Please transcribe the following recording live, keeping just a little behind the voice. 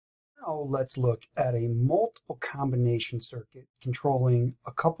Now let's look at a multiple combination circuit controlling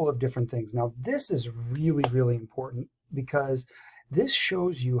a couple of different things. Now this is really, really important because this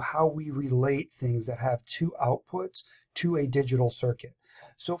shows you how we relate things that have two outputs to a digital circuit.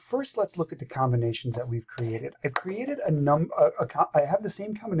 So first let's look at the combinations that we've created. I've created I have the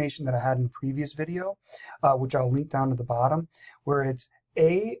same combination that I had in the previous video, which I'll link down to the bottom, where it's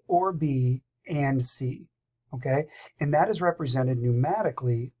A or B and C. Okay, and that is represented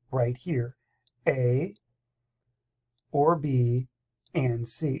pneumatically right here, A or B and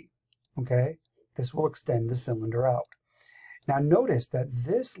C. Okay, this will extend the cylinder out. Now notice that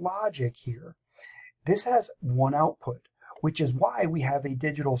this logic here, this has one output, which is why we have a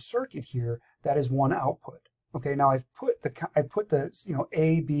digital circuit here that is one output. Okay, now I put the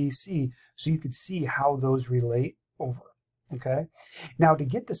A, B, C so you could see how those relate over. Okay, now to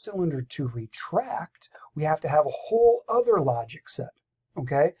get the cylinder to retract, we have to have a whole other logic set.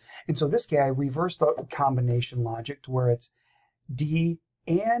 Okay, and so this guy, I reversed the combination logic to where it's D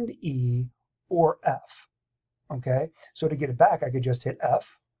and E or F. Okay, so to get it back, I could just hit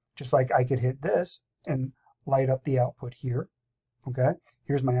F, just like I could hit this and light up the output here. Okay,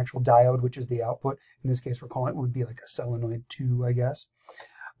 here's my actual diode, which is the output. In this case, we're calling it would be like a solenoid 2, I guess.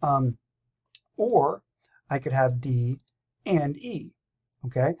 Or I could have D and E.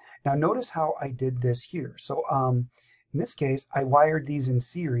 Okay, now notice how I did this here. So in this case, I wired these in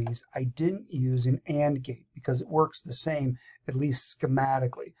series. I didn't use an AND gate because it works the same, at least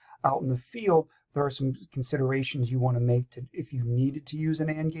schematically. Out in the field, there are some considerations you want to make to if you needed to use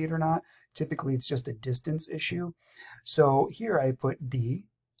an AND gate or not. Typically, it's just a distance issue. So here I put D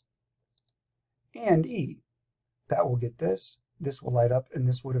and E. That will get this. This will light up, and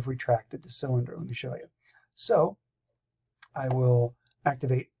this would have retracted the cylinder. Let me show you. So I will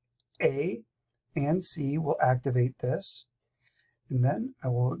activate A and C will activate this, and then I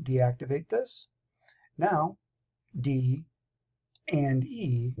will deactivate this. Now D and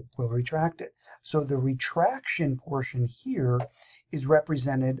E will retract it. So the retraction portion here is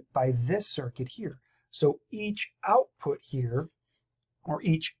represented by this circuit here. So each output here, or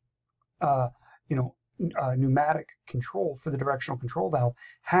each pneumatic control for the directional control valve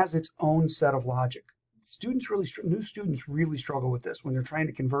has its own set of logic. New students really struggle with this when they're trying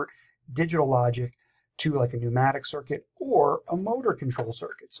to convert digital logic to like a pneumatic circuit or a motor control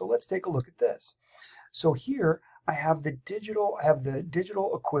circuit. So let's take a look at this. So here I have the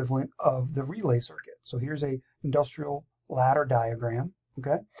digital equivalent of the relay circuit. So here's a industrial ladder diagram.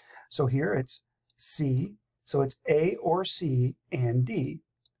 Okay, so here it's C, so it's A or C and D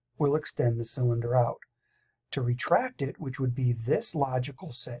will extend the cylinder out. To retract it, which would be this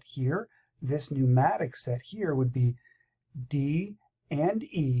logical set here, this pneumatic set here would be D and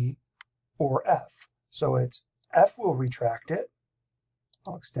E or F. So it's F will retract it,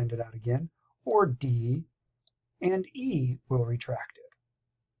 I'll extend it out again, or D and E will retract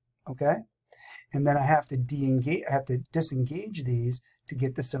it. Okay? And then I have to disengage these to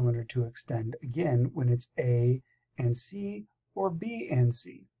get the cylinder to extend again when it's A and C or B and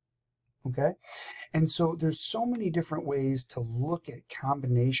C. Okay, and so there's so many different ways to look at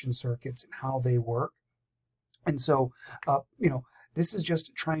combination circuits and how they work. And so, this is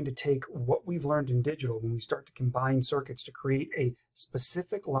just trying to take what we've learned in digital when we start to combine circuits to create a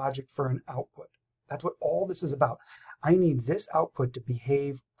specific logic for an output. That's what all this is about. I need this output to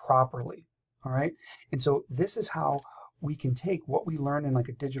behave properly. All right, and so this is how we can take what we learn in like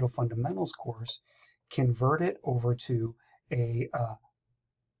a digital fundamentals course, convert it over to a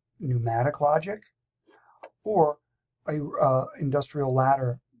pneumatic logic or a industrial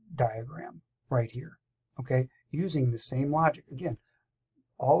ladder diagram right here. Okay, using the same logic. Again,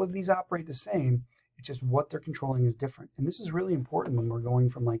 all of these operate the same, it's just what they're controlling is different. And this is really important when we're going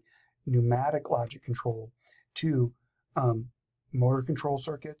from like pneumatic logic control to motor control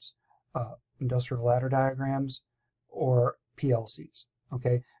circuits, industrial ladder diagrams, or PLCs.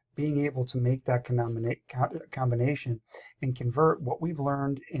 Okay, being able to make that combination and convert what we've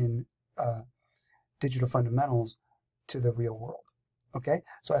learned in digital fundamentals to the real world. Okay,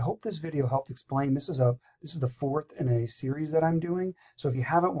 so I hope this video helped explain. This is the fourth in a series that I'm doing. So if you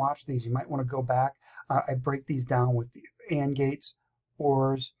haven't watched these, you might want to go back. I break these down with the AND gates,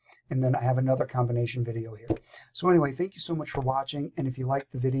 ORs, and then I have another combination video here. So anyway, thank you so much for watching. And if you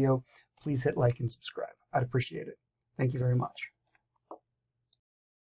liked the video, please hit like and subscribe. I'd appreciate it. Thank you very much.